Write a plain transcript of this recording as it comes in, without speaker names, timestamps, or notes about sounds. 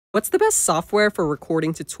What's the best software for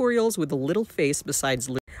recording tutorials with a little face besides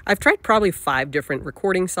Loom? I've tried probably 5 different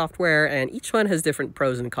recording software, and each one has different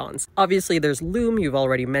pros and cons. Obviously, there's Loom, you've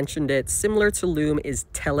already mentioned it. Similar to Loom is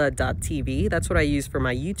Tela.tv. That's what I use for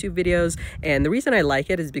my YouTube videos, and the reason I like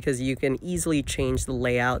it is because you can easily change the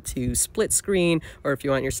layout to split screen, or if you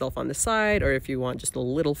want yourself on the side, or if you want just a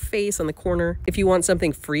little face on the corner. If you want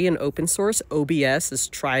something free and open source, OBS is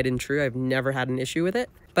tried and true. I've never had an issue with it.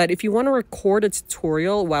 But if you want to record a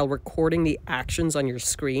tutorial while recording the actions on your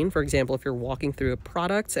screen, for example, if you're walking through a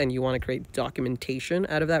product and you want to create documentation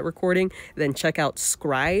out of that recording, then check out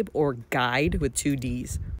Scribe or Guide with 2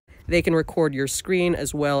 Ds. They can record your screen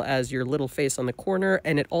as well as your little face on the corner,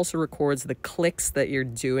 and it also records the clicks that you're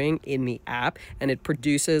doing in the app, and it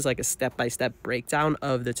produces like a step-by-step breakdown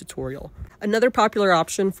of the tutorial. Another popular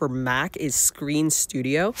option for Mac is Screen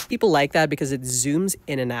Studio. People like that because it zooms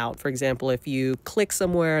in and out. For example, if you click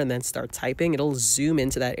somewhere and then start typing, it'll zoom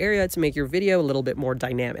into that area to make your video a little bit more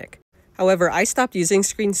dynamic. However, I stopped using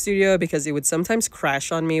Screen Studio because it would sometimes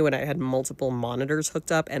crash on me when I had multiple monitors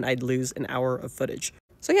hooked up and I'd lose an hour of footage.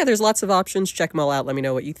 So yeah, there's lots of options. Check them all out. Let me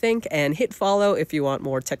know what you think, and hit follow if you want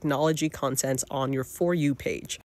more technology content on your For You page.